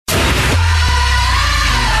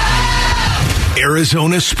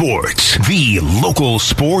Arizona sports, the local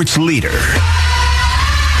sports leader.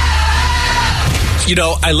 You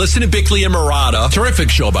know, I listen to Bickley and Murata. Terrific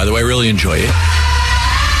show, by the way. I really enjoy it.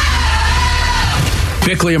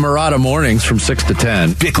 Bickley and Murata mornings from 6 to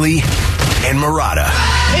 10. Bickley and Murata.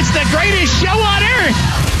 It's the greatest show on earth.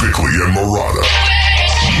 Bickley and Murata.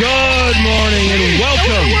 Good morning and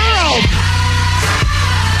welcome. World.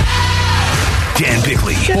 Dan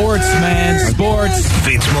Bickley. Sports, man. Sports.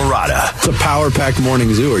 Vince Murata. It's a power-packed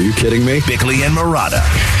morning zoo. Are you kidding me? Bickley and Murata.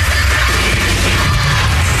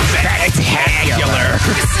 Spectacular.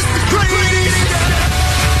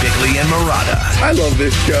 Bickley and Murata. I love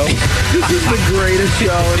this show. This is the greatest show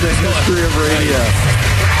in the history of radio.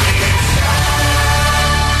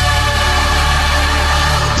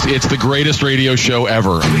 It's the greatest radio show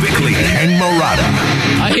ever. Bickley and Murata.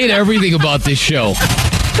 I hate everything about this show.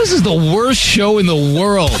 This is the worst show in the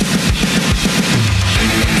world.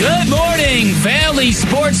 Good morning, family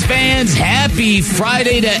sports fans. Happy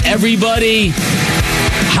Friday to everybody.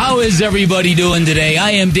 How is everybody doing today?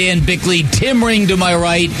 I am Dan Bickley, Tim Ring to my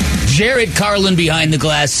right, Jarrett Carlin behind the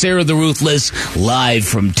glass, Sarah the Ruthless, live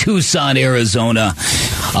from Tucson, Arizona.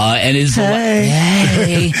 And it is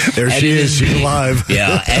hey. There she is. She's live.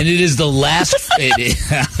 Yeah, and it is the last.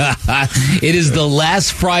 It is the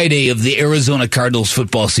last Friday of the Arizona Cardinals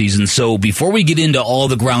football season. So before we get into all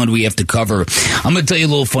the ground we have to cover, I'm going to tell you a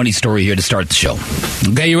little funny story here to start the show.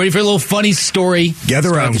 Okay, you ready for a little funny story?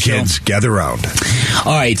 Gather around, kids. Gather around.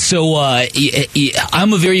 All right, so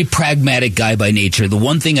I'm a very pragmatic guy by nature. The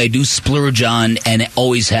one thing I do splurge on and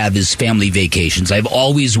always have is family vacations. I've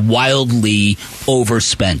always wildly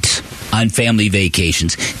overspent on family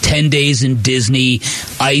vacations. 10 days in Disney,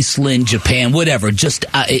 Iceland, Japan, whatever. Just,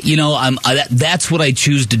 that's what I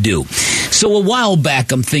choose to do. So a while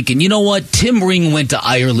back, I'm thinking, you know what? Tim Ring went to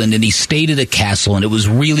Ireland and he stayed at a castle and it was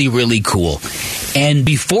really, really cool. And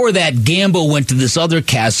before that, Gambo went to this other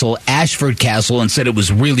castle, Ashford Castle, and said it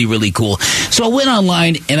was really, really cool. So I went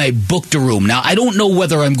online and I booked a room. Now, I don't know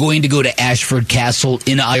whether I'm going to go to Ashford Castle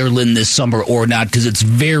in Ireland this summer or not because it's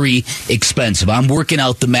very expensive. I'm working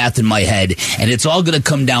out the math in my head, and it's all going to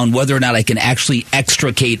come down whether or not I can actually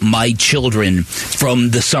extricate my children from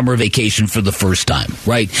the summer vacation for the first time,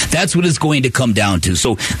 right? That's what it's going to come down to.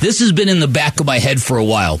 So this has been in the back of my head for a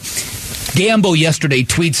while. Gambo yesterday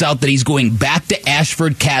tweets out that he's going back to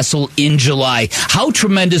Ashford Castle in July. How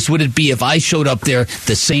tremendous would it be if I showed up there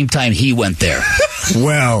the same time he went there?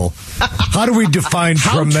 Well, how do we define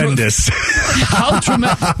tremendous?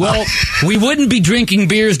 Well, we wouldn't be drinking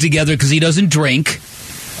beers together because he doesn't drink.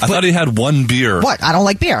 I thought he had one beer. What? I don't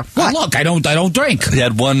like beer. What? Look, I don't drink. He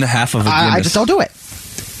had one half of a Guinness. I just don't do it.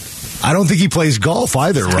 I don't think he plays golf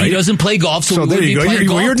either, right? He doesn't play golf, so there you go.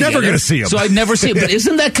 You're never going to see him. So I'd never see him. But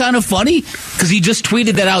isn't that kind of funny? Because he just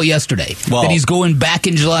tweeted that out yesterday. Well, that he's going back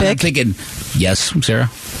in July. I'm thinking, yes, Sarah?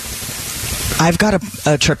 I've got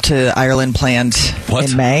a trip to Ireland planned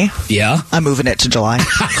in May. Yeah? I'm moving it to July.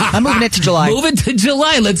 Move it to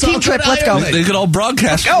July. Let's team all trip. Let's go. They could all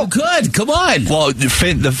broadcast. Oh, good. Come on. Well,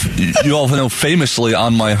 you all know famously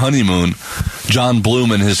on my honeymoon, John Bloom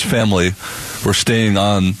and his family were staying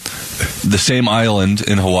on the same island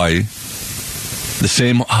in Hawaii, the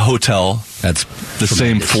same hotel. That's the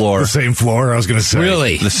same floor. The same floor, I was going to say.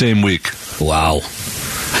 Really? The same week. Wow.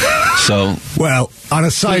 So, well, on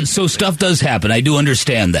a side... So stuff does happen. I do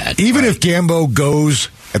understand that. Even if Gambo goes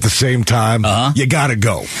at the same time, you got to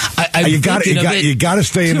go. You got to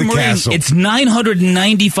stay in the castle. It's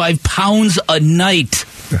 995 pounds a night.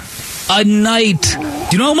 A night. Do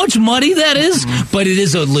you know how much money that is? But it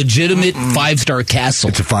is a legitimate 5-star castle.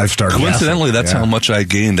 It's a 5-star castle. Coincidentally, that's how much I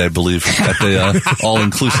gained, I believe, at the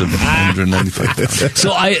all-inclusive 195.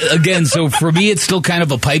 So for me, it's still kind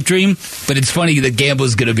of a pipe dream, but it's funny that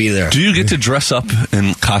Gambo's going to be there. Do you get to dress up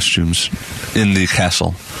in costumes in the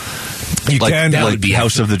castle? You can. That would be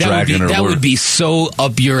House of the Dragon. That would be so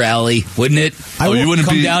up your alley, wouldn't it? You wouldn't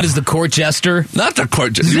come down as the court jester. Not the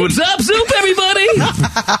court jester. Zoop, zop, zoop, everybody.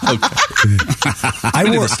 I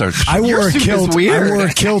wore a kilt. I wore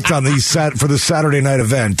a kilt on for the Saturday night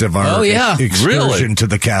event of our excursion to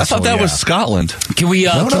the castle. I thought that was Scotland. Can we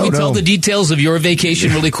tell the details of your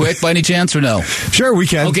vacation really quick, by any chance, or no? Sure, we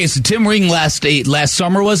can. Okay, so Tim Ring last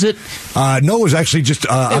summer, was it? No, it was actually just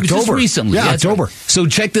October. It was just recently. Yeah, October. Right. So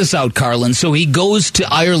check this out, Carlin. So he goes to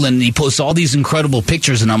Ireland and he posts all these incredible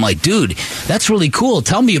pictures, and I'm like, dude, that's really cool.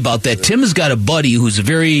 Tell me about that. Tim has got a buddy who's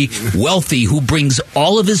very wealthy who brings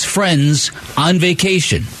all of his friends on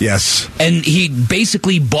vacation. Yes. And he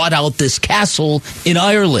basically bought out this castle in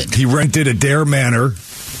Ireland. He rented a Dare Manor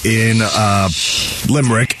in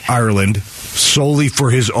Limerick, Ireland. solely for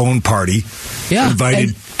his own party. Yeah,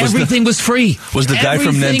 invited. Everything was free. Was the guy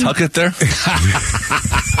from Nantucket there?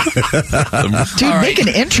 Dude, make an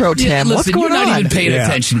intro, Tim. Yeah, listen, what's going on? You're not even paying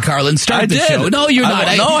attention, Carlin. Start the show. No, you're not.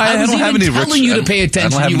 I don't have any telling you to pay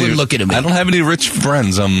attention. You wouldn't look at me. I don't have any rich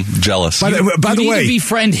friends. I'm jealous. By the way, you need to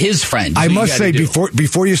befriend his friend. I must say,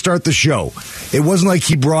 before you start the show, it wasn't like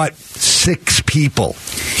he brought 6 people.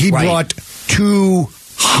 He brought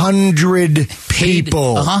 200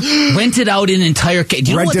 people. Rented out an entire. Do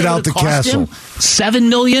you rented know what out the castle. $7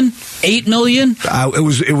 million, $8 million.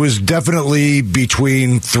 It was definitely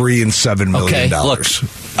between $3 and $7 million. Okay, look,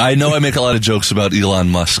 I know I make a lot of jokes about Elon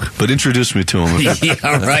Musk, but introduce me to him.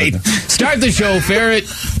 Yeah, right. Start the show, Ferret.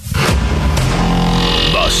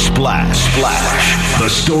 The Splash. The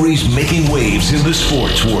stories making waves in the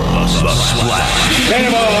sports world. The Splash.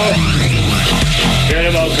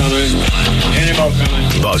 Cannonball coming.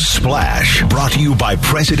 The Splash, brought to you by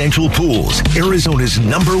Presidential Pools, Arizona's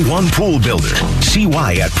 #1 pool builder. See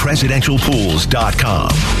why at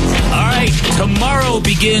presidentialpools.com. All right, tomorrow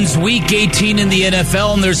begins Week 18 in the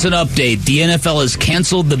NFL, and there's an update. The NFL has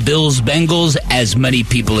canceled the Bills-Bengals, as many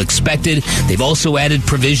people expected. They've also added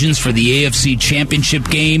provisions for the AFC Championship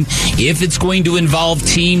game. If it's going to involve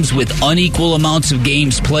teams with unequal amounts of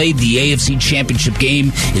games played, the AFC Championship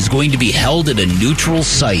game is going to be held at a neutral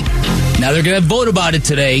site. Now, they're going to vote about it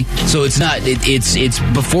today, so it's not. It's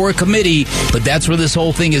before a committee, but that's where this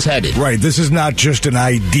whole thing is headed. Right. This is not just an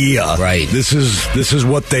idea. Right. This is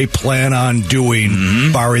what they plan on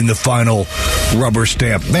doing, barring the final rubber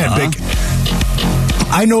stamp. Man, Big.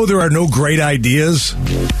 I know there are no great ideas,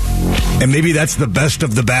 and maybe that's the best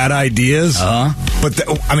of the bad ideas. But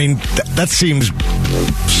that seems.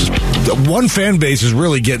 One fan base is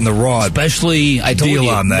really getting the raw especially, I told deal you,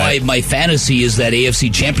 on that. My fantasy is that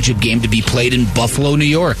AFC Championship game to be played in Buffalo, New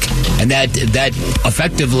York. And that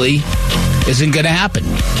effectively isn't going to happen.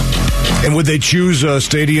 And would they choose a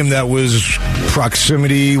stadium that was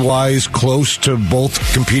proximity-wise close to both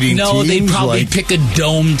competing teams? No, they'd probably pick a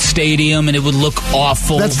domed stadium, and it would look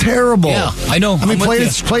awful. That's terrible. Yeah, I know. I mean, played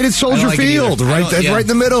at Soldier Field, right in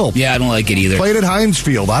the middle. Yeah, I don't like it either. Played at Heinz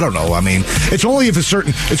Field. I don't know. I mean, it's only if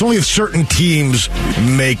certain teams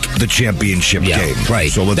make the championship game.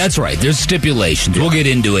 Right. So that's right. There's stipulations. We'll get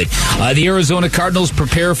into it. The Arizona Cardinals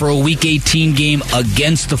prepare for a Week 18 game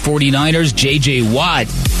against the 49ers. J.J. Watt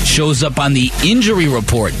shows up on the injury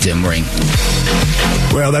report, Tim Ring.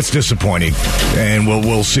 Well, that's disappointing, and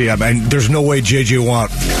we'll see. I mean, there's no way J.J.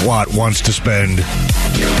 Watt wants to spend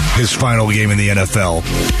his final game in the NFL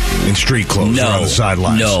in street clothes or on the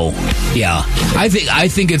sidelines. No, yeah, I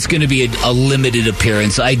think it's going to be a limited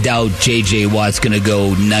appearance. I doubt J.J. Watt's going to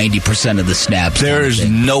go 90% of the snaps. There's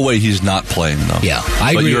no way he's not playing, though. Yeah,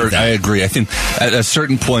 I agree with that. I agree. I think at a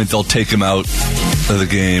certain point they'll take him out of the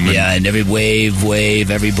game. And every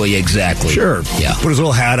wave, everybody, exactly. Sure. Yeah. Put his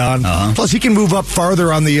little hat on. Plus, he can move up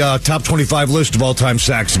farther on the top 25 list of all-time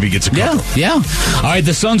sacks if he gets a couple. Yeah. All right,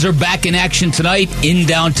 the Suns are back in action tonight in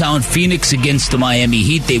downtown Phoenix against the Miami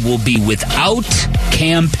Heat. They will be without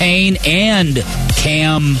Cam Payne and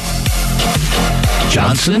Cam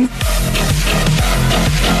Johnson.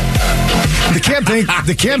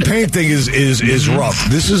 The campaign thing is rough.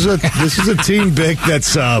 This is a team, Bick,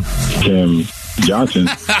 that's Cam Johnson.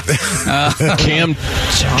 Cam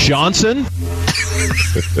Johnson?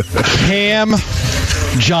 Cam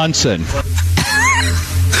Johnson.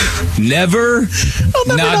 Never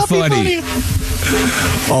not funny.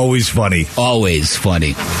 Always funny. Always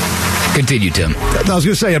funny. Continue, Tim. I was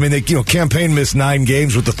going to say, I mean, Campaign missed 9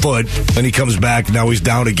 games with the foot, then he comes back, now he's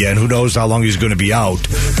down again. Who knows how long he's going to be out.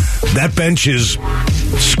 That bench is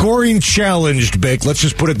scoring challenged, Bick. Let's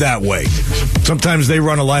just put it that way. Sometimes they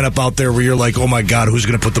run a lineup out there where you're like, oh my God, who's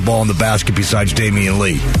going to put the ball in the basket besides Damian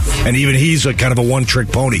Lee? And even he's a kind of a one-trick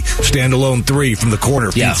pony. Standalone 3 from the corner.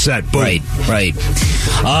 Yeah, set. Boom. Right.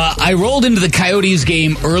 I rolled into the Coyotes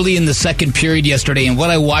game early in the second period yesterday, and what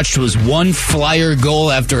I watched was one Flyer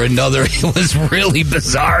goal after another. It was really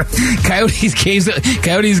bizarre.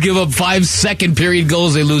 Coyotes give up 5 second period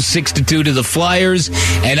goals. They lose 6-2 to the Flyers.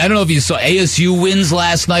 And I don't know if you saw ASU wins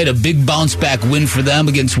last night, a big bounce back win for them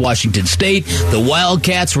against Washington State. The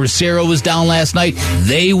Wildcats, where Sarah was down last night,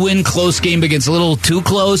 they win close game against a little too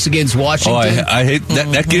close against Washington. I hate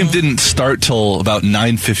that. That game didn't start till about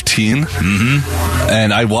 9:15,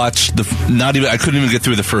 and I watched I couldn't even get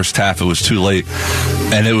through the first half. It was too late.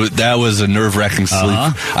 And that was a nerve-wracking sleep.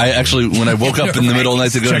 I actually, when I woke up in the middle of the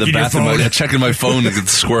night to go to the bathroom, checking my phone to get the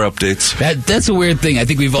score updates. That's a weird thing. I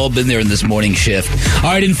think we've all been there in this morning shift.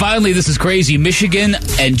 All right, and finally, this is crazy. Michigan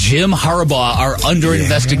and Jim Harbaugh are under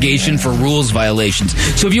investigation for rules violations.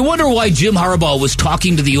 So if you wonder why Jim Harbaugh was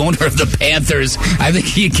talking to the owner of the Panthers, I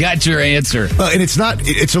think you got your answer. And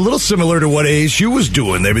it's a little similar to what ASU was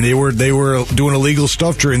doing. I mean, they were doing illegal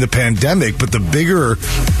stuff during the pandemic, but the bigger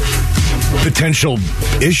potential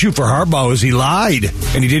issue for Harbaugh is he lied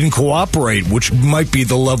and he didn't cooperate, which might be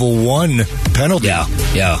the level 1 penalty.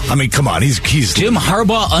 Yeah. I mean, come on, he's Jim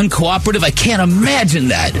Harbaugh uncooperative. I can't imagine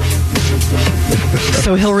that.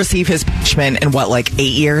 So he'll receive his punishment in 8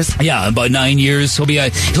 years? Yeah, about 9 years. He'll be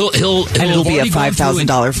and it'll be a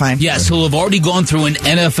 $5,000 fine. Yes, he'll have already gone through an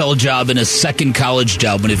NFL job and a second college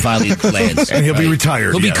job when it finally lands. And he'll be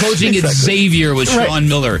retired. He'll be coaching at Xavier with Sean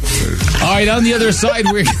Miller. All right, on the other side,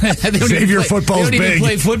 Xavier football's big. They don't even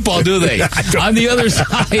play football, do they? On the other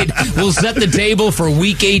side, we'll set the table for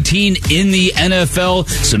Week 18 in the NFL.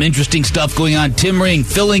 Some interesting stuff going on. Tim Ring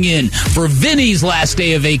filling in for Vinny's last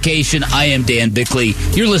day of vacation. I am Dan Bickley.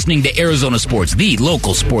 You're listening to Arizona Sports, the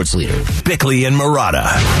local sports leader. Bickley and Murata,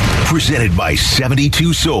 presented by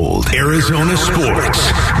 72 Sold. Arizona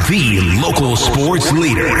Sports, the local sports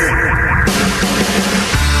leader.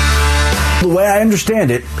 The way I understand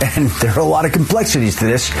it, and there are a lot of complexities to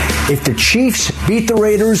this, if the Chiefs beat the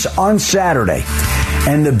Raiders on Saturday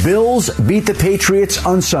and the Bills beat the Patriots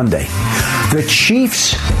on Sunday, the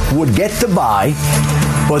Chiefs would get the bye,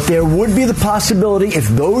 but there would be the possibility if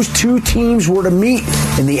those two teams were to meet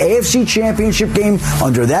in the AFC Championship game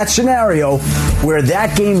under that scenario, where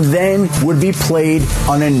that game then would be played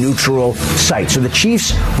on a neutral site. So the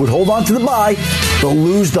Chiefs would hold on to the bye, but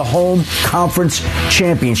lose the home conference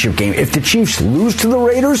championship game. If the Chiefs lose to the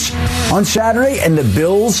Raiders on Saturday and the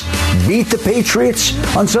Bills beat the Patriots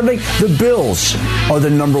on Sunday, the Bills are the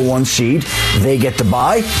number 1 seed. They get the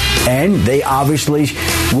bye, and they obviously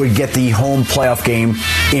would get the home playoff game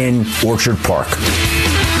in Orchard Park.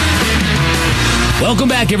 Welcome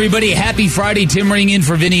back, everybody. Happy Friday. Tim Ring in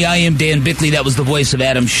for Vinny. I am Dan Bickley. That was the voice of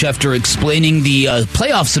Adam Schefter explaining the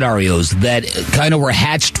playoff scenarios that kind of were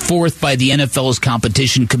hatched forth by the NFL's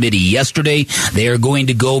competition committee yesterday. They are going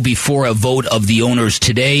to go before a vote of the owners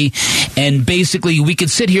today. And basically, we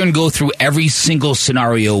could sit here and go through every single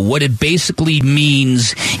scenario. What it basically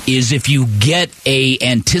means is if you get a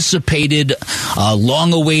anticipated,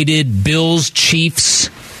 long-awaited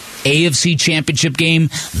Bills-Chiefs AFC Championship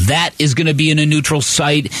game, that is going to be in a neutral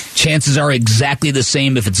site. Chances are exactly the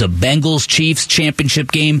same if it's a Bengals-Chiefs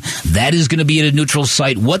Championship game. That is going to be at a neutral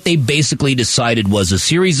site. What they basically decided was a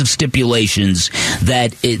series of stipulations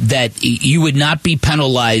that you would not be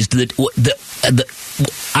penalized, that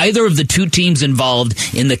either of the two teams involved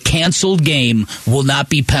in the canceled game will not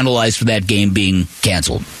be penalized for that game being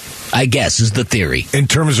canceled, I guess, is the theory. In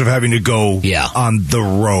terms of having to go on the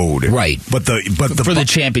road. Right. For the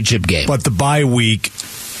championship game. But the bye week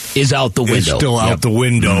is out the window. It's still out the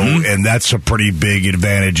window, and that's a pretty big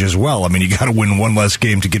advantage as well. I mean, you got to win one less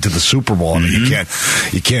game to get to the Super Bowl. I mean,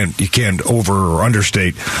 you can't over or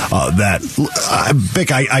understate that.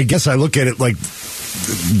 Vic, I guess I look at it like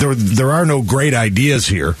there are no great ideas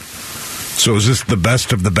here. So is this the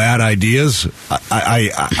best of the bad ideas?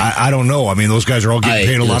 I don't know. I mean, those guys are all getting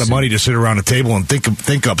paid a lot of money to sit around a table and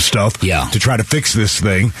think up stuff to try to fix this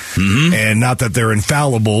thing. And not that they're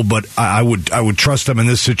infallible, but I would trust them in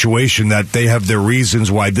this situation that they have their reasons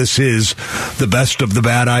why this is the best of the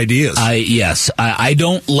bad ideas. I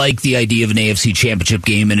don't like the idea of an AFC Championship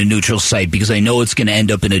game in a neutral site because I know it's going to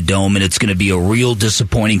end up in a dome and it's going to be a real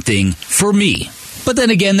disappointing thing for me. But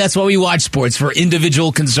then again, that's why we watch sports, for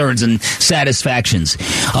individual concerns and satisfactions.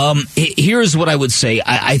 Here's what I would say.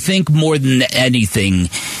 I think more than anything,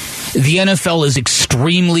 the NFL is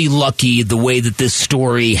extremely lucky the way that this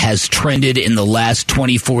story has trended in the last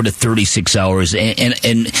 24 to 36 hours.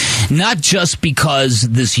 And not just because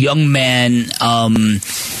this young man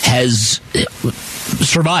has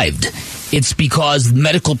survived. It's because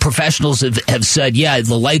medical professionals have said,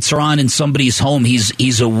 the lights are on in somebody's home.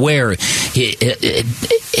 He's aware.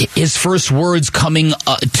 His first words coming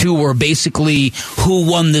to were basically, who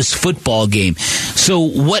won this football game? So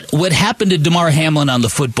what happened to Damar Hamlin on the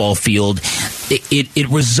football field, it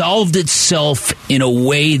resolved itself in a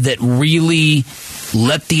way that really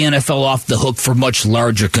let the NFL off the hook for much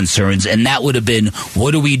larger concerns, and that would have been,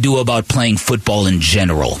 what do we do about playing football in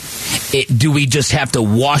general? Do we just have to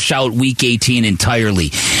wash out Week 18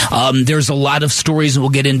 entirely? There's a lot of stories, and we'll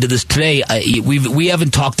get into this today. We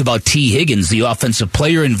haven't talked about T. Higgins, the offensive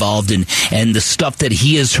player involved, and the stuff that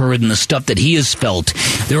he has heard and the stuff that he has felt.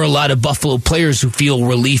 There are a lot of Buffalo players who feel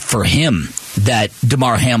relief for him that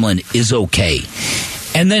Damar Hamlin is okay.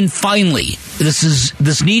 And then finally,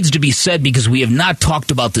 this needs to be said because we have not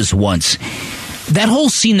talked about this once. That whole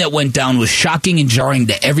scene that went down was shocking and jarring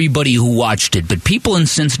to everybody who watched it. But people in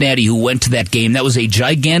Cincinnati who went to that game, that was a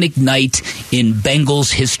gigantic night in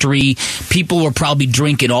Bengals history. People were probably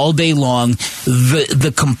drinking all day long.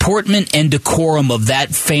 The comportment and decorum of that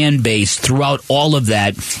fan base throughout all of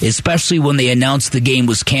that, especially when they announced the game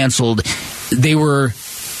was canceled, they were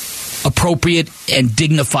appropriate and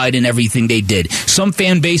dignified in everything they did. Some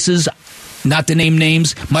fan bases, not to name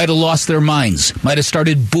names, might have lost their minds, might have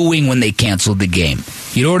started booing when they canceled the game.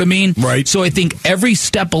 You know what I mean? Right. So I think every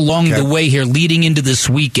step along the way here leading into this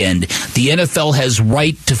weekend, the NFL has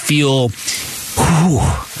right to feel,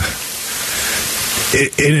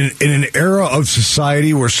 In an era of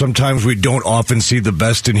society where sometimes we don't often see the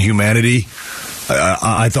best in humanity,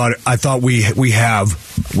 I thought we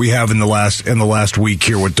have in the last week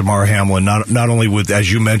here with Damar Hamlin, not only with,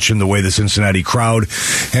 as you mentioned, the way the Cincinnati crowd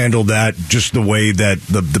handled that, just the way that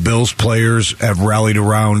the Bills players have rallied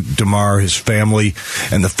around Damar, his family,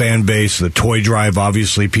 and the fan base, the toy drive,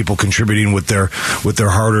 obviously people contributing with their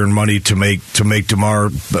hard-earned money to make Damar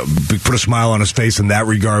put a smile on his face in that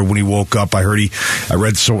regard when he woke up. I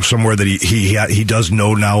read somewhere that he does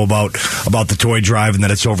know now about the toy drive and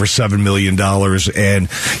that it's over $7 million. And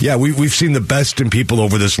yeah, we've seen the best in people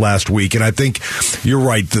over this last week, and I think you're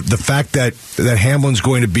right. The fact that Hamlin's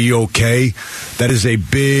going to be okay, that is a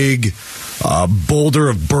big boulder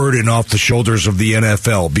of burden off the shoulders of the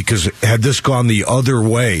NFL, because had this gone the other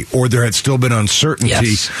way, or there had still been uncertainty,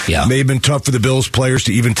 it may have been tough for the Bills players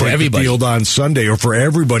to even take the field on Sunday, or for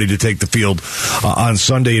everybody to take the field on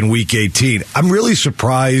Sunday in Week 18. I'm really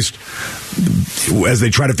surprised, as they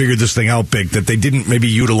try to figure this thing out, Big, that they didn't maybe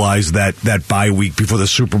utilize that bye week before the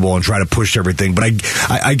Super Bowl and try to push everything. But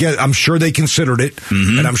I'm sure they considered it,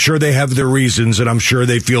 and I'm sure they have their reasons, and I'm sure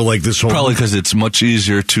they feel like this whole... Probably because it's much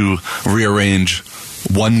easier to rearrange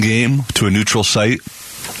one game to a neutral site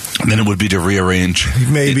than it would be to rearrange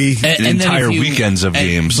maybe entire weekends of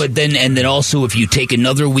games. But then also, if you take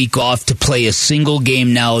another week off to play a single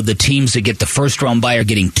game, now the teams that get the first round bye are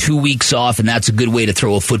getting 2 weeks off, and that's a good way to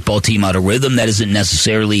throw a football team out of rhythm. That isn't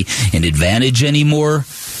necessarily an advantage anymore.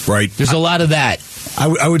 Right. There's a lot of that.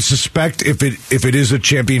 I would suspect if it is a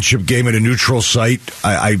championship game at a neutral site,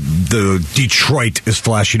 the Detroit is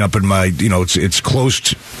flashing up in my, it's close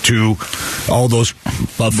to all those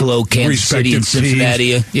Buffalo, Kansas City, and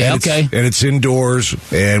Cincinnati. Teams. Yeah, okay. And it's indoors.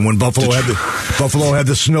 And when Buffalo had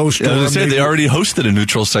the snowstorm, they already hosted a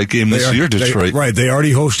neutral site game this year, Detroit. They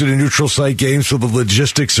already hosted a neutral site game, so the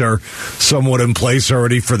logistics are somewhat in place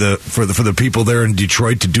already for the people there in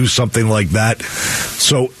Detroit to do something like that.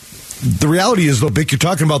 So the reality is, though, Bick, you're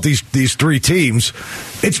talking about these three teams.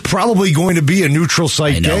 It's probably going to be a neutral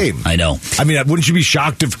site game. I know. I mean, wouldn't you be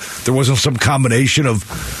shocked if there wasn't some combination of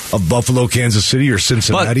Buffalo, Kansas City, or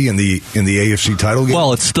Cincinnati in the AFC title game?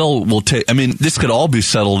 Well, it still will take. I mean, this could all be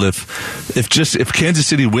settled if Kansas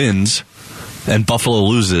City wins and Buffalo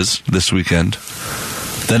loses this weekend.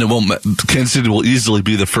 Then it won't. Kansas City will easily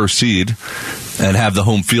be the first seed and have the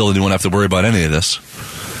home field, and you won't have to worry about any of this.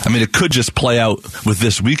 I mean, it could just play out with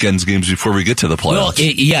this weekend's games before we get to the playoffs.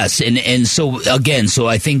 Well, yes, and so again,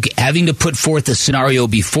 I think having to put forth a scenario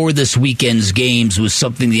before this weekend's games was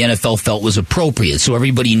something the NFL felt was appropriate. So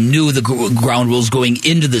everybody knew the ground rules going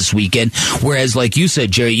into this weekend. Whereas, like you said,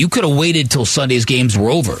 Jerry, you could have waited till Sunday's games were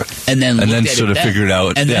over and then sort of figured it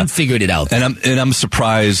out, then figured it out. And I'm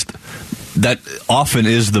surprised. That often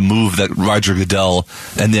is the move that Roger Goodell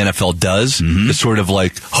and the NFL does. It's sort of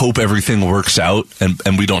like hope everything works out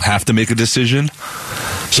and we don't have to make a decision.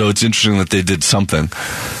 So it's interesting that they did something.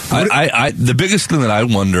 The biggest thing that I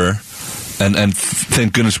wonder, and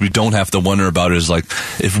thank goodness we don't have to wonder about it, is like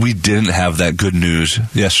if we didn't have that good news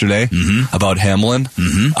yesterday about Hamlin,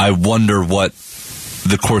 I wonder what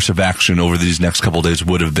the course of action over these next couple of days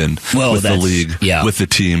would have been with the league, with the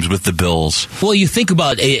teams, with the Bills. Well, you think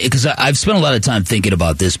about, because I've spent a lot of time thinking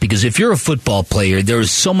about this, because if you're a football player,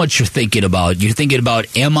 there's so much you're thinking about. You're thinking about,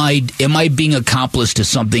 am I being accomplice to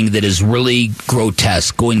something that is really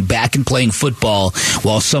grotesque, going back and playing football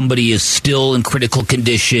while somebody is still in critical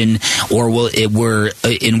condition, or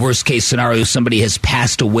in worst case scenario, somebody has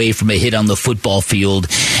passed away from a hit on the football field,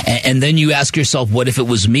 and then you ask yourself, what if it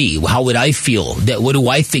was me? How would I feel? What do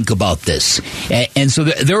I think about this? And so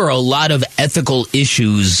there are a lot of ethical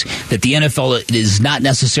issues that the NFL is not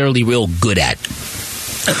necessarily real good at.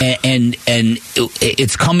 And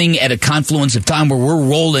it's coming at a confluence of time where we're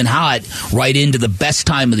rolling hot right into the best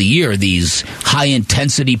time of the year, these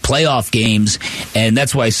high-intensity playoff games. And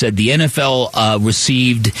that's why I said the NFL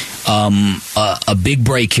received a big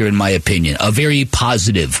break here, in my opinion, a very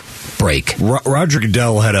positive break. Roger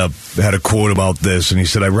Goodell had a quote about this, and he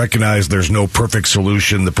said, "I recognize there's no perfect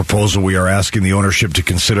solution. The proposal we are asking the ownership to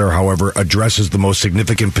consider, however, addresses the most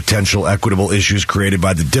significant potential equitable issues created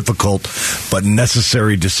by the difficult but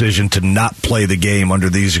necessary decision to not play the game under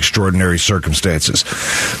these extraordinary circumstances."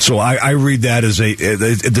 So I read that as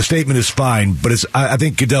the statement is fine, but I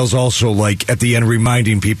think Goodell's also, like, at the end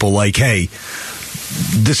reminding people, like, hey,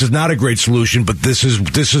 this is not a great solution, but this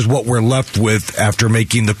is what we're left with after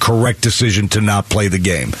making the correct decision to not play the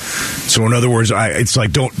game. So in other words, it's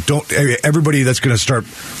like don't everybody that's going to start,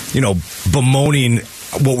 bemoaning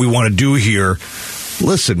what we want to do here.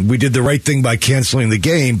 Listen, we did the right thing by canceling the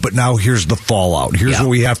game, but now here's the fallout. Here's what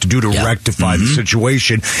we have to do to rectify the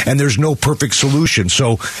situation, and there's no perfect solution.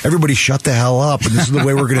 So everybody shut the hell up, and this is the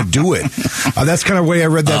way we're going to do it. That's kind of the way I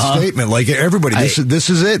read that statement. Like, everybody, this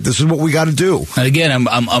is it. This is what we got to do. And again,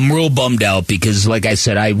 I'm real bummed out because, like I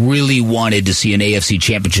said, I really wanted to see an AFC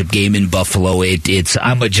Championship game in Buffalo.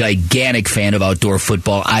 I'm a gigantic fan of outdoor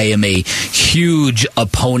football. I am a huge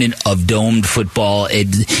opponent of domed football.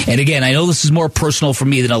 And again, I know this is more personal for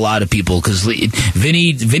me than a lot of people, because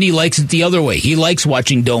Vinny likes it the other way. He likes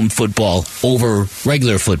watching dome football over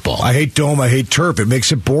regular football. I hate dome. I hate turf. It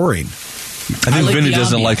makes it boring. I think Vinny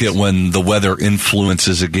doesn't like it when the weather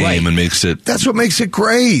influences a game and makes it. That's what makes it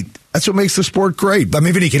great. That's what makes the sport great. I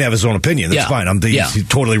mean, Vinny can have his own opinion. That's fine. He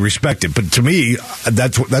totally respect it. But to me,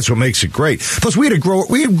 that's what makes it great. Plus, we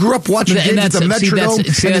grew up watching games at the Metrodome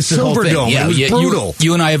and the Silverdome. Yeah, it was brutal.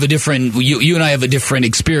 You and I have a different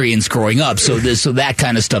experience growing up. So that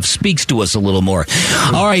kind of stuff speaks to us a little more.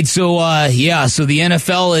 All right. So so the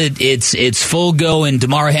NFL, it's full go, and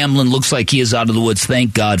Damar Hamlin looks like he is out of the woods.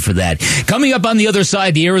 Thank God for that. Coming up on the other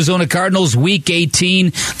side, the Arizona Cardinals, Week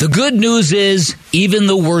 18. The good news is even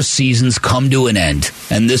the worst seasons come to an end,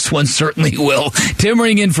 and this one certainly will. Tim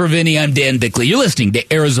Ring in for Vinny. I'm Dan Bickley. You're listening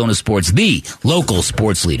to Arizona Sports, the local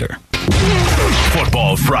sports leader.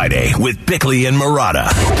 Football Friday with Bickley and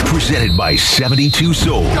Murata, presented by 72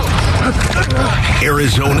 Soul.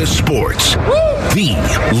 Arizona Sports, the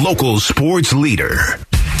local sports leader.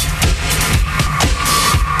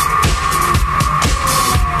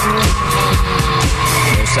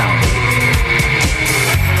 No sound.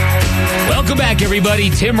 Welcome back, everybody.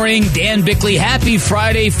 Tim Ring, Dan Bickley. Happy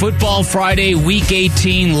Friday, Football Friday, Week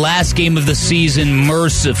 18, last game of the season,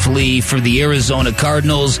 mercifully, for the Arizona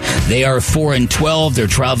Cardinals. They are 4-12. They're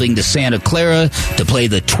traveling to Santa Clara to play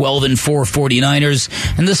the 12-4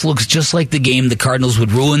 49ers. And this looks just like the game the Cardinals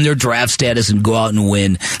would ruin their draft status and go out and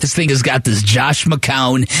win. This thing has got this Josh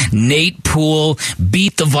McCown, Nate Poole,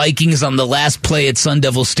 beat the Vikings on the last play at Sun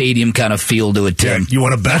Devil Stadium kind of feel to it, Tim. Yeah, you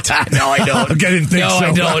want to bet? No, I don't. I didn't think so. No,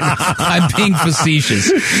 I don't. I'm being facetious.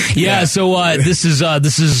 So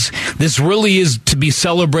this really is to be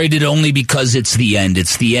celebrated only because it's the end.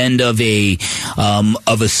 It's the end of a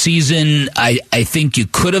season I think you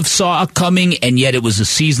could have saw coming, and yet it was a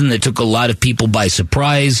season that took a lot of people by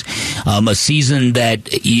surprise. A season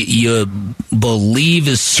that you believe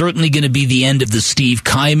is certainly going to be the end of the Steve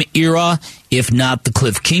Keim era, if not the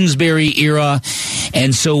Cliff Kingsbury era.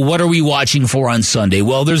 And so what are we watching for on Sunday?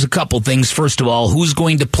 Well, there's a couple things. First of all, who's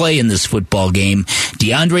going to play in this football game?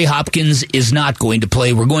 DeAndre Hopkins is not going to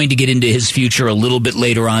play. We're going to get into his future a little bit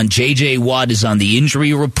later on. J.J. Watt is on the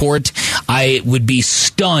injury report. I would be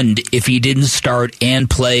stunned if he didn't start and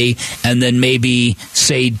play and then maybe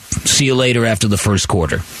say, see you later after the first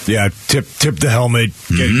quarter. Yeah, tip the helmet,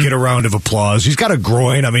 get a round of applause. He's got a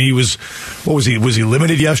groin. I mean, was he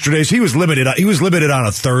limited yesterday? So he was limited limited. He was limited on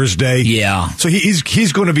a Thursday. Yeah. So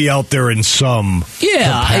he's going to be out there in some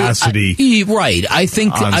capacity. Right. I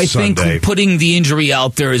think putting the injury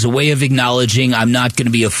out there is a way of acknowledging I'm not going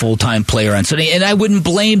to be a full-time player on Sunday, and I wouldn't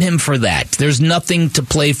blame him for that. There's nothing to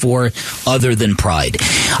play for other than pride.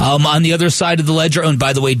 On the other side of the ledger, and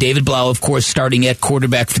by the way, David Blau, of course, starting at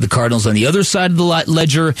quarterback for the Cardinals. On the other side of the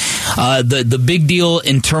ledger, the big deal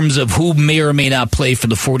in terms of who may or may not play for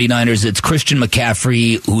the 49ers, it's Christian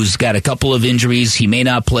McCaffrey, who's got a couple of injuries. He may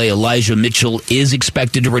not play. Elijah Mitchell is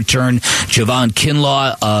expected to return. Javon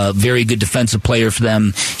Kinlaw, a very good defensive player for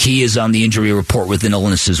them, he is on the injury report with an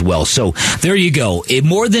illness as well. So there you go.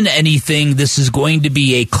 More than anything, this is going to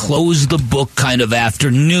be a close-the-book kind of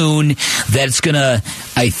afternoon that's going to,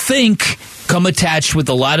 I think, come attached with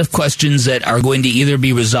a lot of questions that are going to either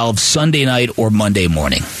be resolved Sunday night or Monday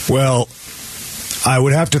morning. Well, I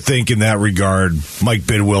would have to think in that regard, Mike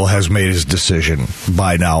Bidwill has made his decision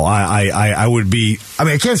by now. I would be. I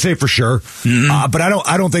mean, I can't say for sure, but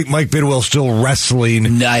I don't think Mike Bidwill's still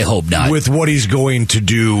wrestling. I hope not. With what he's going to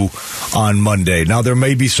do on Monday. Now there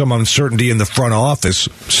may be some uncertainty in the front office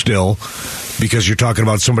still, because you're talking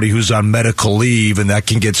about somebody who's on medical leave, and that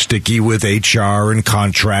can get sticky with HR and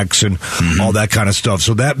contracts and all that kind of stuff.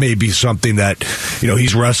 So that may be something that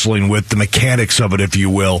he's wrestling with, the mechanics of it, if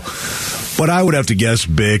you will. But I would have to guess,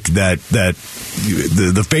 Bick, that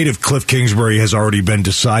the fate of Cliff Kingsbury has already been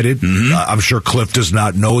decided. I'm sure Cliff does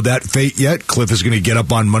not know that fate yet. Cliff is going to get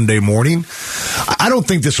up on Monday morning. I don't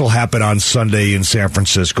think this will happen on Sunday in San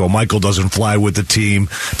Francisco. Michael doesn't fly with the team.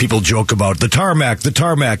 People joke about the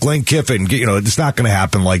tarmac, Lane Kiffin. It's not going to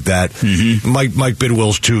happen like that. Mike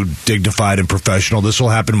Bidwill's too dignified and professional. This will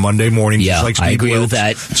happen Monday morning. Yeah, like I agree with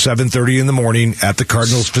that. 7:30 in the morning at the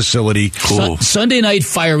Cardinals facility. Cool. Sunday night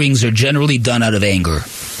firings are generally done out of anger.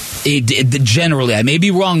 Generally, I may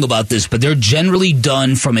be wrong about this, but they're generally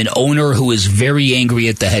done from an owner who is very angry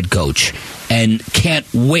at the head coach and can't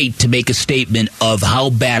wait to make a statement of how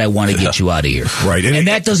bad I want to get you out of here. Right. And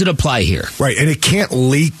that doesn't apply here. Right. And it can't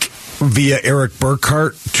leak via Eric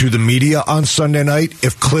Burkhart to the media on Sunday night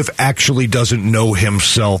if Cliff actually doesn't know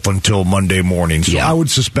himself until Monday morning. So I would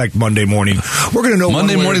suspect Monday morning. We're going to know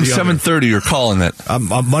Monday morning 7:30. You're calling it.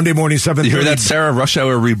 Monday morning 7:30. You hear that, Sarah? Rush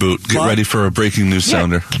Hour reboot. Get ready for a breaking news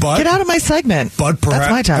sounder. Get out of my segment. But perhaps,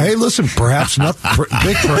 that's my time. Hey, listen. Perhaps not.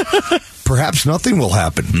 Perhaps nothing will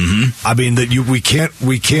happen. I mean, we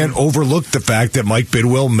can't overlook the fact that Mike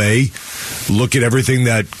Bidwill may look at everything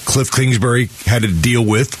that Cliff Kingsbury had to deal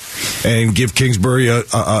with and give Kingsbury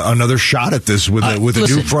another shot at this with a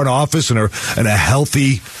new front office and a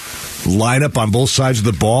healthy lineup on both sides of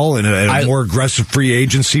the ball and a more aggressive free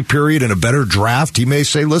agency period and a better draft. He may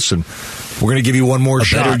say, listen, we're going to give you one more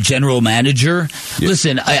shot. Better general manager. Yeah.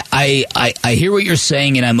 Listen, I hear what you're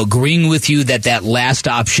saying, and I'm agreeing with you that last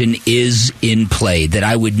option is in play, that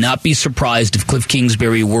I would not be surprised if Cliff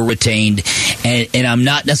Kingsbury were retained, and I'm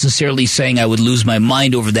not necessarily saying I would lose my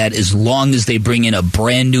mind over that as long as they bring in a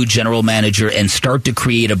brand new general manager and start to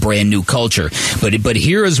create a brand new culture. But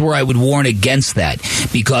here is where I would warn against that,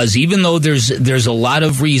 because even though there's a lot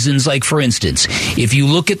of reasons, like for instance, if you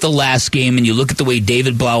look at the last game and you look at the way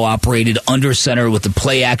David Blau operated under center with the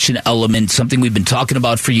play action element, something we've been talking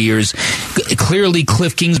about for years. Clearly,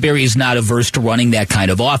 Cliff Kingsbury is not averse to running that kind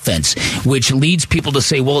of offense, which leads people to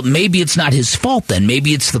say, well, maybe it's not his fault then.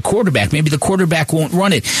 Maybe it's the quarterback. Maybe the quarterback won't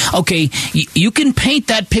run it. Okay, you can paint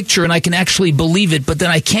that picture and I can actually believe it, but then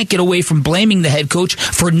I can't get away from blaming the head coach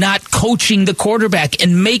for not coaching the quarterback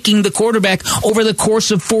and making the quarterback over the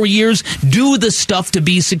course of 4 years do the stuff to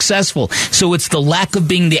be successful. So it's the lack of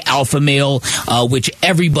being the alpha male, which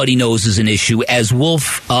everybody knows is an issue. As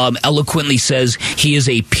Wolf eloquently says, he is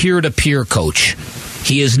a peer-to-peer coach.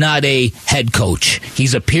 He is not a head coach.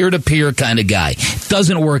 He's a peer-to-peer kind of guy.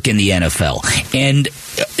 Doesn't work in the NFL. And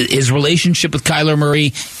his relationship with Kyler Murray,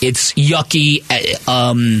 it's yucky.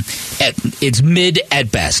 It's mid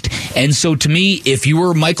at best. And so to me, if you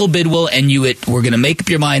were Michael Bidwill and you were going to make up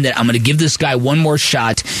your mind that I'm going to give this guy one more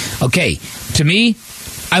shot, okay, to me,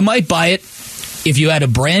 I might buy it. If you had a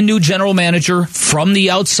brand new general manager from the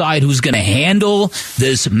outside who's going to handle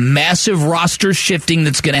this massive roster shifting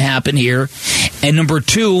that's going to happen here, and number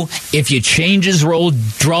two, if you change his role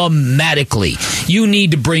dramatically, you need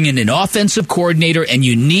to bring in an offensive coordinator and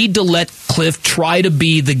you need to let Cliff try to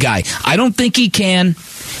be the guy. I don't think he can,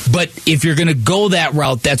 but if you're going to go that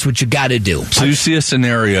route, that's what you got to do. So you see a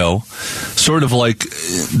scenario sort of like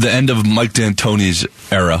the end of Mike D'Antoni's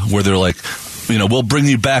era where they're like, we'll bring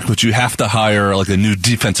you back, but you have to hire like a new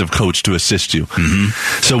defensive coach to assist you.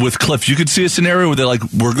 Mm-hmm. So with Cliff, you could see a scenario where they're like,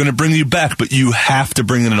 we're going to bring you back, but you have to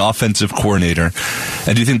bring in an offensive coordinator.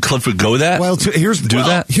 And do you think Cliff would go that? Well, here's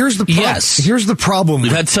the problem.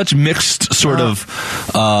 We've had such mixed sort of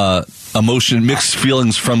emotion, mixed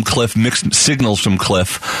feelings from Cliff, mixed signals from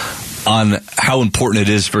Cliff on how important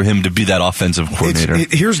it is for him to be that offensive coordinator.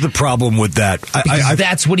 Here's the problem with that.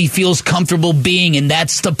 That's what he feels comfortable being, and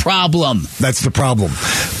that's the problem. That's the problem.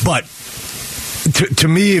 But to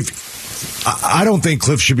me, I don't think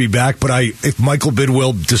Cliff should be back, but if Michael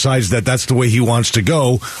Bidwill decides that that's the way he wants to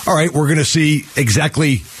go, all right, we're going to see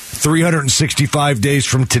exactly 365 days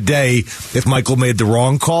from today if Michael made the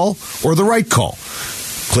wrong call or the right call.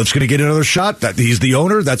 Cliff's going to get another shot. That he's the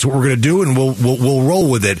owner. That's what we're going to do, and we'll roll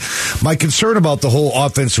with it. My concern about the whole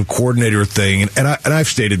offensive coordinator thing, and I've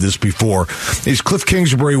stated this before, is Cliff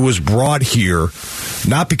Kingsbury was brought here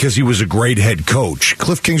not because he was a great head coach.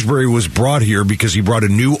 Cliff Kingsbury was brought here because he brought a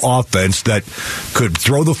new offense that could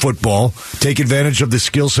throw the football, take advantage of the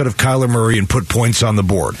skill set of Kyler Murray, and put points on the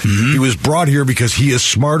board. Mm-hmm. He was brought here because he is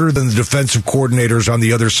smarter than the defensive coordinators on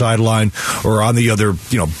the other sideline or on the other,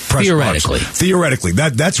 press box. Theoretically,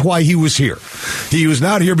 that's why he was here. He was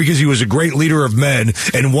not here because he was a great leader of men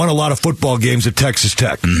and won a lot of football games at Texas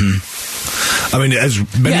Tech. Mm-hmm. I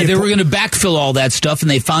mean, they were going to backfill all that stuff, and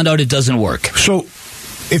they found out it doesn't work. So,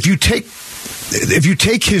 if you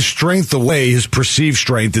take his strength away, his perceived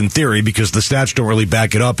strength in theory, because the stats don't really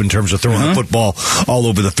back it up in terms of throwing the football all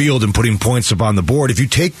over the field and putting points up on the board, if you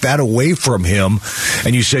take that away from him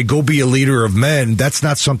and you say, go be a leader of men, that's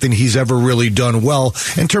not something he's ever really done well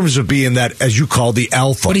in terms of being that, as you call, the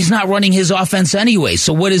alpha. But he's not running his offense anyway.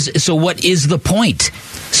 So what is the point?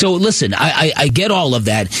 So listen, I get all of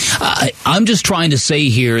that. I'm just trying to say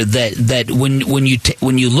here that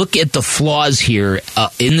when you look at the flaws here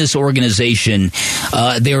in this organization,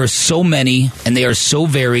 there are so many, and they are so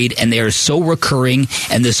varied, and they are so recurring,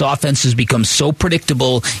 and this offense has become so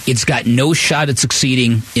predictable. It's got no shot at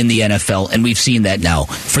succeeding in the NFL, and we've seen that now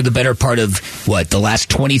for the better part of the last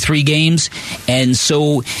 23 games. And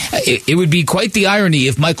so it would be quite the irony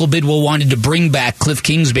if Michael Bidwill wanted to bring back Cliff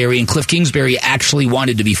Kingsbury, and Cliff Kingsbury actually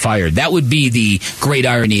wanted to be fired. That would be the great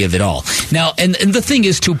irony of it all. Now, and the thing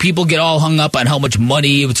is, too, people get all hung up on how much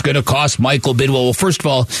money it's going to cost Michael Bidwill. Well, first of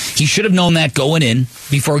all, he should have known that going in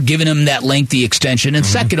before giving him that lengthy extension. And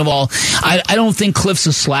second of all, I don't think Cliff's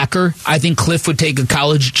a slacker. I think Cliff would take a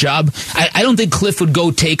college job. I don't think Cliff would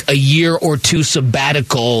go take a year or two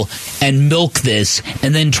sabbatical and milk this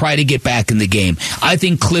and then try to get back in the game. I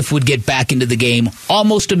think Cliff would get back into the game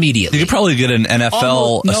almost immediately. You could probably get an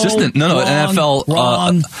NFL assistant. No, NFL.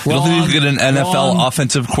 Wrong. You don't think you could get an NFL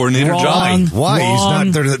offensive coordinator job? Why?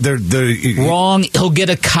 He's not. Wrong. He'll get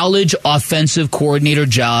a college offensive coordinator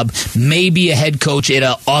job, maybe a head coach at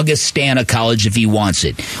Augustana College if he wants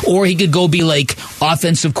it. Or he could go be like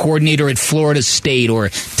offensive coordinator at Florida State or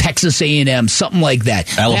Texas A&M, something like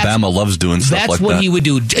that. Alabama loves doing stuff like that. That's what he would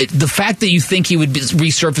do. The fact that you think he would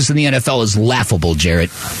resurface in the NFL is laughable, Jarrett.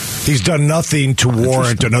 He's done nothing to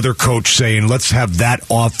warrant another coach saying, let's have that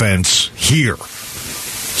offense here.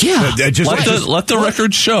 Yeah. Let the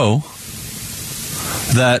record show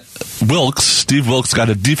that Steve Wilks got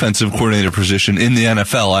a defensive coordinator position in the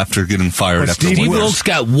NFL after getting fired. Steve Wilks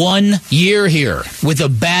got 1 year here with a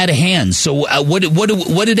bad hand. So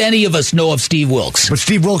what did any of us know of Steve Wilks? But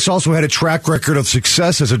Steve Wilks also had a track record of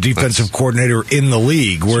success as a defensive coordinator in the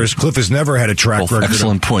league, whereas Cliff has never had a track record.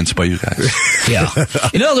 Excellent points by you guys. Yeah.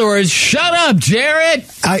 In other words, shut up, Jarrett.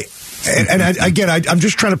 Again, I'm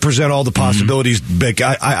just trying to present all the possibilities, Bick.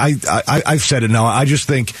 I've said it now. I just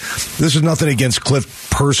think this is nothing against Cliff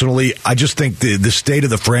personally. I just think the state of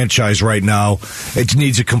the franchise right now, it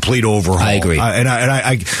needs a complete overhaul. I agree.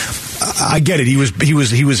 I get it. He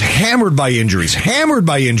was hammered by injuries.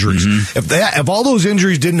 Mm-hmm. If all those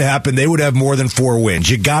injuries didn't happen, they would have more than 4 wins.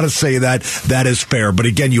 You got to say that is fair. But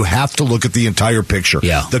again, you have to look at the entire picture.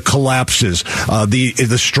 Yeah. The collapses,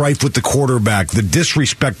 the strife with the quarterback, the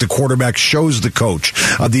disrespect the quarterback shows the coach,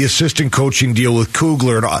 the assistant coaching deal with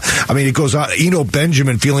Kugler. I mean, it goes on. Eno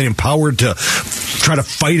Benjamin feeling empowered to try to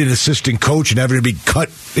fight an assistant coach and having to be cut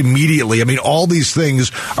immediately. I mean, all these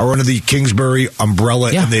things are under the Kingsbury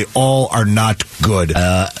umbrella, and they all are not good.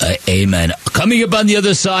 Amen. Coming up on the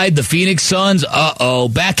other side, the Phoenix Suns,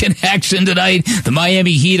 back in action tonight. The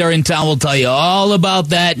Miami Heat are in town. We'll tell you all about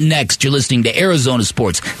that next. You're listening to Arizona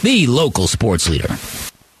Sports, the local sports leader.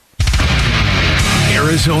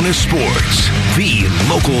 Arizona Sports, the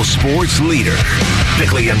local sports leader.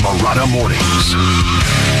 Bickley and Marotta Mornings.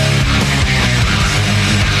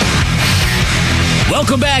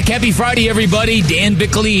 Welcome back. Happy Friday, everybody. Dan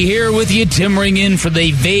Bickley here with you. Tim Ring in for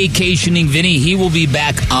the vacationing Vinny. He will be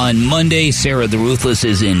back on Monday. Sarah the Ruthless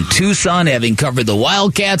is in Tucson, having covered the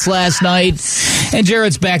Wildcats last night. And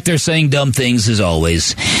Jarrett's back there saying dumb things as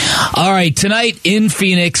always. All right, tonight in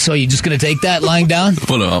Phoenix. So you just going to take that lying down?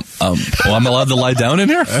 I'm allowed to lie down in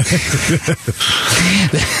here?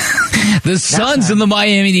 The Suns and the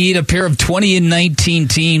Miami Heat, a pair of 20-19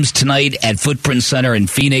 teams tonight at Footprint Center in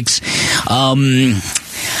Phoenix.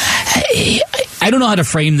 I don't know how to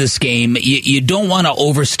frame this game. You don't want to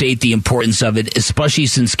overstate the importance of it, especially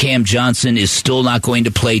since Cam Johnson is still not going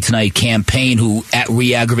to play tonight. Cam Payne, who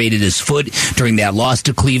re-aggravated his foot during that loss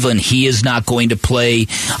to Cleveland, he is not going to play.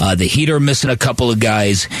 The Heat are missing a couple of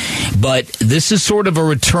guys. But this is sort of a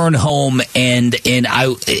return home, and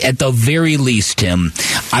I, at the very least, Tim,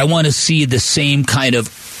 I want to see the same kind of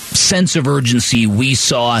sense of urgency we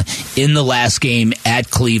saw in the last game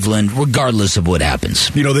at Cleveland, regardless of what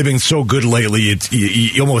happens. You know, they've been so good lately,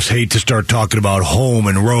 you almost hate to start talking about home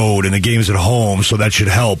and road and the games at home, so that should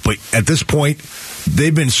help. But at this point,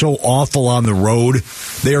 they've been so awful on the road.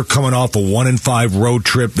 They are coming off a 1-5 road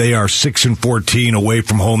trip. They are 6-14 away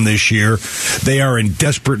from home this year. They are in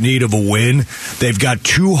desperate need of a win. They've got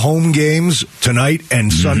 2 home games tonight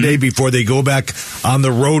and Sunday before they go back on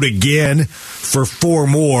the road again for 4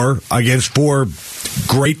 more against 4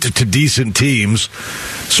 great to decent teams.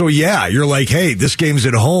 So, yeah, you're like, hey, this game's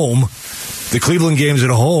at home. The Cleveland game's at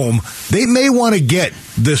home. They may want to get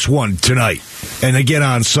this one tonight and again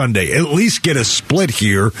on Sunday. At least get a split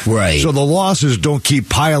here. Right. So the losses don't keep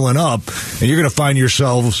piling up, and you're going to find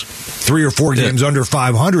yourselves 3 or 4 games under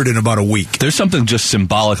 500 in about a week. There's something just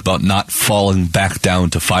symbolic about not falling back down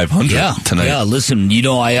to 500 tonight. Yeah, listen, you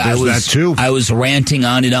know, I was ranting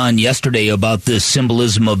on and on yesterday about the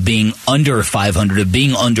symbolism of being under 500, of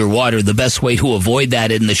being underwater. The best way to avoid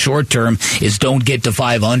that in the short term is don't get to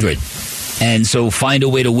 500. And so find a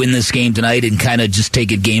way to win this game tonight and kind of just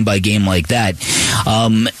take it game by game like that.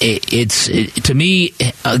 To me,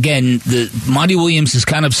 again, Monty Williams has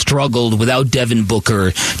kind of struggled without Devin Booker,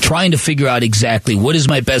 trying to figure out exactly what is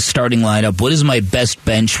my best starting lineup, what is my best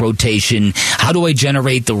bench rotation, how do I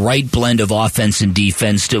generate the right blend of offense and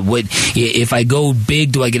defense. If I go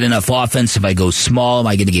big, do I get enough offense? If I go small, am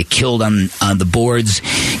I going to get killed on the boards?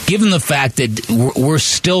 Given the fact that we're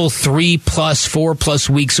still 4+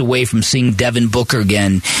 weeks away from seeing Devin Booker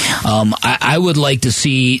again, I would like to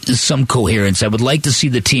see some coherence. I would like to see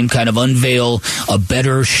the team kind of unveil a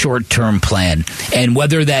better short-term plan. And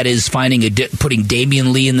whether that is putting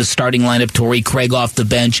Damian Lee in the starting lineup, Torrey Craig off the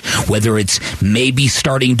bench, whether it's maybe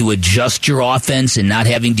starting to adjust your offense and not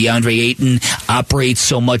having DeAndre Ayton operate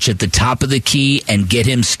so much at the top of the key and get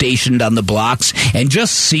him stationed on the blocks and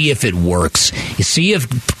just see if it works. You see if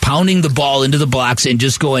pounding the ball into the blocks and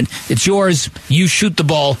just going, it's yours, you shoot the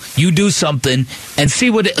ball, you do something, and see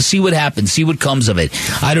what happens, see what comes of it.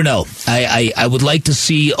 I don't know. I would like to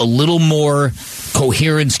see a little more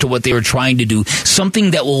coherence to what they were trying to do,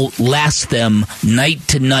 something that will last them night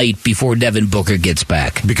to night before Devin Booker gets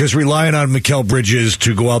back. Because relying on Mikal Bridges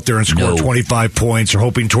to go out there and score 25 points or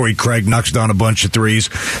hoping Torrey Craig knocks down a bunch of threes,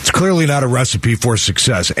 it's clearly not a recipe for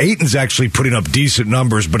success. Ayton's actually putting up decent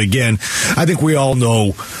numbers, but again, I think we all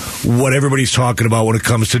know what everybody's talking about when it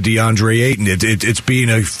comes to DeAndre Ayton. It's being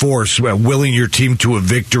a force, willing your team to a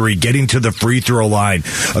victory, getting to the free throw line,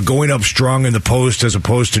 going up strong in the post as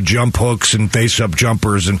opposed to jump hooks and face-up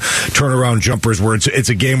jumpers and turnaround jumpers where it's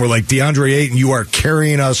a game where, like, DeAndre Ayton, you are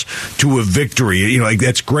carrying us to a victory. You know, like,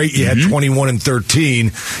 that's great. You had 21 and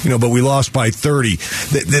 13, but we lost by 30.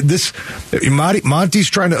 Monty's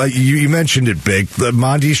trying to, you mentioned it, Big.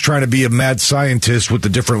 Monty's trying to be a mad scientist with the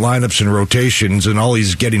different lineups and rotations, and all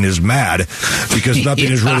he's getting is mad because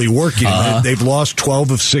nothing is really working. They've lost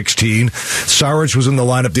 12 of 16. Saric was in the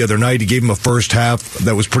lineup the other night. He gave him a first half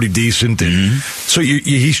that was pretty decent. So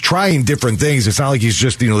he's trying different things. It's not like he's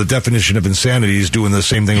just, the definition of insanity. He's doing the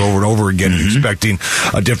same thing over and over again and expecting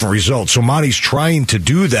a different result. So Monty's trying to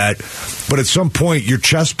do that, but at some point, your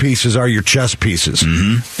chess pieces are your chess pieces.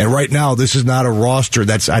 And right now, this is not a roster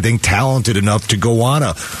that's, I think, talented enough to go on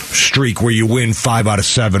a streak where you win 5 out of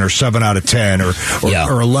 7 or 7 out of 10 or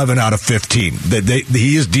 11 out of 15.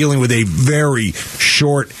 He is dealing with a very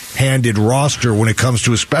short-handed roster when it comes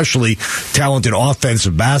to especially talented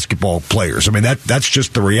offensive basketball players. I mean, that's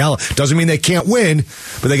just the reality. Doesn't mean they can't can't win,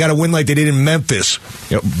 but they got to win like they did in Memphis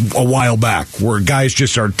a while back, where guys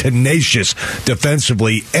just are tenacious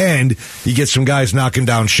defensively, and you get some guys knocking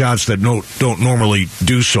down shots that don't normally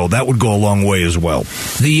do so. That would go a long way as well.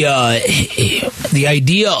 The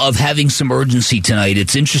idea of having some urgency tonight,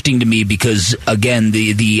 it's interesting to me because, again,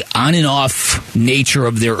 the on and off nature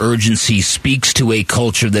of their urgency speaks to a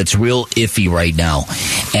culture that's real iffy right now.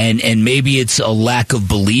 And maybe it's a lack of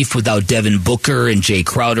belief without Devin Booker and Jay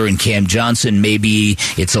Crowder and Cam Johnson. Maybe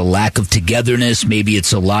it's a lack of togetherness. Maybe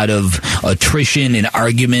it's a lot of attrition and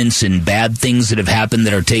arguments and bad things that have happened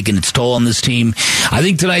that are taking its toll on this team. I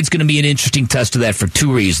think tonight's going to be an interesting test of that for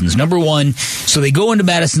two reasons. Number one, so they go into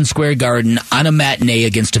Madison Square Garden on a matinee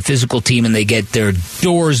against a physical team and they get their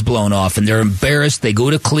doors blown off and they're embarrassed. They go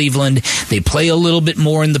to Cleveland. They play a little bit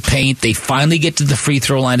more in the paint. They finally get to the free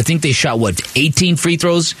throw line. I think they shot, 18 free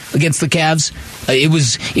throws against the Cavs? It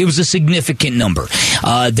was a significant number.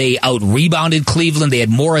 They out-rebounded Cleveland. They had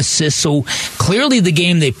more assists. So clearly the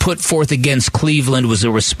game they put forth against Cleveland was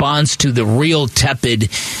a response to the real tepid,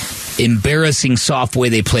 embarrassing soft way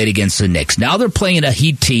they played against the Knicks. Now they're playing a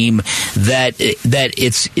Heat team that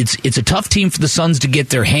it's a tough team for the Suns to get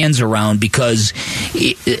their hands around because,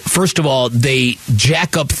 first of all, they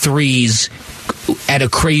jack up threes at a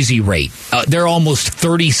crazy rate. They're almost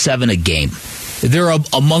 37 a game. They're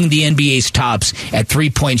among the NBA's tops at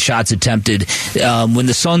three-point shots attempted. When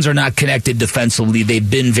the Suns are not connected defensively, they've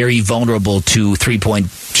been very vulnerable to three-point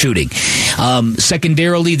shooting.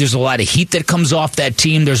 Secondarily, there's a lot of heat that comes off that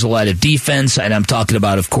team. There's a lot of defense, and I'm talking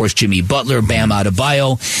about, of course, Jimmy Butler, Bam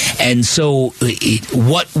Adebayo. And so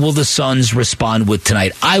what will the Suns respond with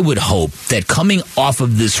tonight? I would hope that coming off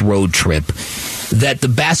of this road trip, that the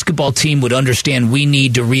basketball team would understand we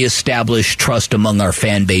need to reestablish trust among our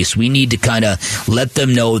fan base. We need to kind of let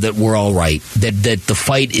them know that we're all right, that the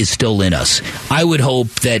fight is still in us. I would hope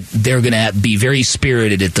that they're going to be very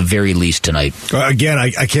spirited at the very least tonight. Again,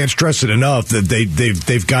 I can't stress it enough that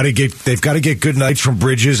they've got to get good nights from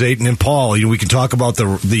Bridges, Ayton, and Paul. We can talk about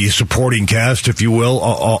the supporting cast, if you will,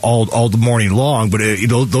 all the morning long, but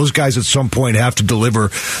those guys at some point have to deliver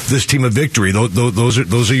this team a victory.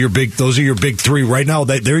 Those are your big three. Right now,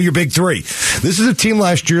 they're your big three. This is a team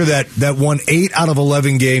last year that won 8 out of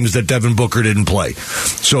 11 games that Devin Booker didn't play.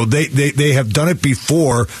 So they have done it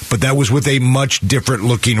before, but that was with a much different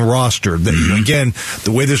looking roster. Again,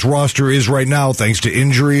 the way this roster is right now, thanks to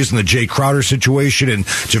injuries and the Jay Crowder situation and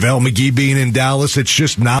JaVale McGee being in Dallas, it's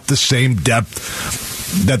just not the same depth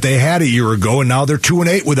that they had a year ago, and now they're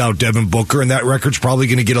 2-8 without Devin Booker, and that record's probably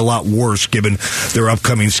going to get a lot worse given their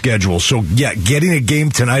upcoming schedule. So, yeah, getting a game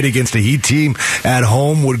tonight against a Heat team at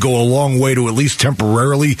home would go a long way to at least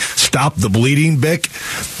temporarily stop the bleeding, Bick,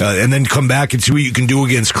 and then come back and see what you can do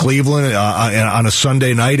against Cleveland on a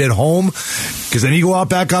Sunday night at home, because then you go out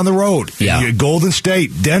back on the road. Yeah. Golden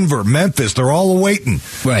State, Denver, Memphis, they're all awaiting.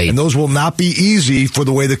 Right. And those will not be easy for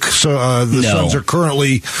the way the Suns are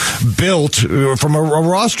currently built from a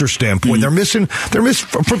roster standpoint. They're missing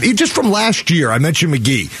from last year. I mentioned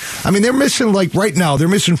McGee. I mean, they're missing, right now, they're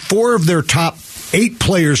missing 4 of their top 8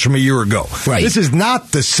 players from a year ago. Right. This is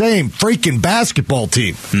not the same freaking basketball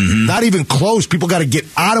team. Not even close. People got to get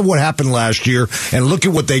out of what happened last year and look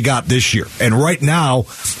at what they got this year. And right now,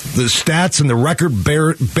 the stats and the record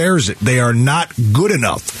bears it. They are not good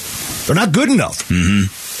enough. They're not good enough.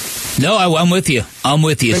 No, I'm with you.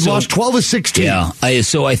 They've lost 12 of 16. Yeah.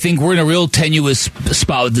 So I think we're in a real tenuous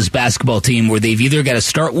spot with this basketball team where they've either got to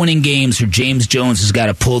start winning games or James Jones has got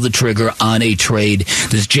to pull the trigger on a trade.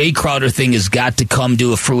 This Jay Crowder thing has got to come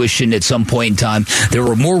to a fruition at some point in time. There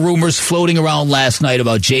were more rumors floating around last night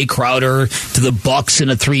about Jay Crowder to the Bucks in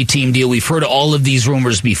a 3-team deal. We've heard all of these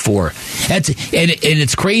rumors before. And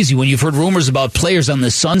it's crazy when you've heard rumors about players on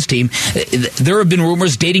the Suns team. There have been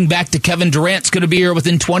rumors dating back to Kevin Durant's going to be here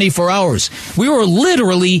within 24 hours. We were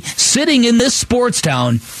literally sitting in this sports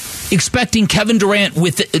town expecting Kevin Durant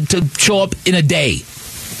to show up in a day.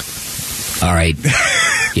 All right.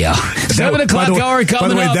 Yeah. 7 o'clock hour coming up. By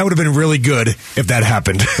the way, that would have been really good if that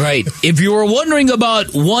happened. Right. If you were wondering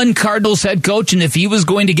about one Cardinals head coach and if he was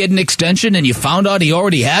going to get an extension and you found out he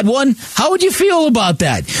already had one, how would you feel about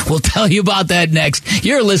that? We'll tell you about that next.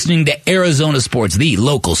 You're listening to Arizona Sports, the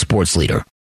local sports leader.